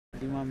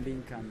human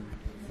being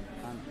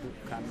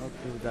cannot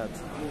do that.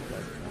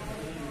 But,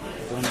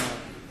 I don't know.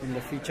 In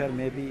the future,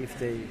 maybe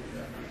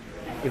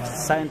if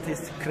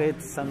scientists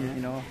create some,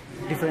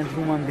 different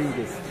human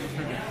beings.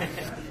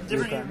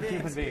 Different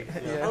human beings.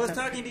 Yeah. I was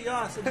talking to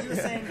Yoss, and he was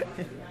saying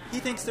he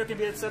thinks there can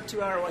be a sub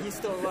 2 hour while he's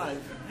still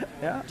alive.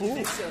 Yeah. Do you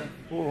think so?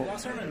 Ooh.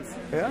 Yoss Hermans.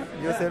 Yeah.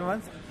 Yoss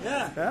Hermans.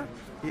 Yeah. Yeah.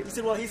 He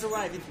said, well, he's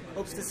alive. He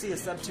hopes to see a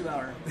sub 2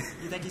 hour.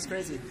 You think he's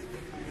crazy?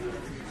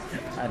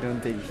 I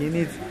don't think he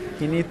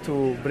needs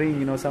to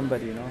bring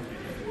somebody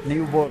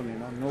newborn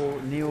no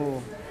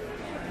new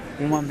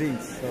human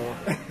beings. So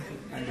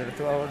under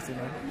 2 hours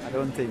I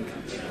don't think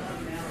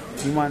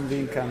human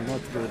being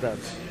cannot do that.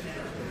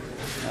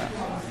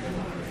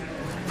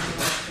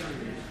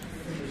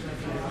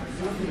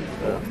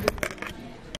 Yeah.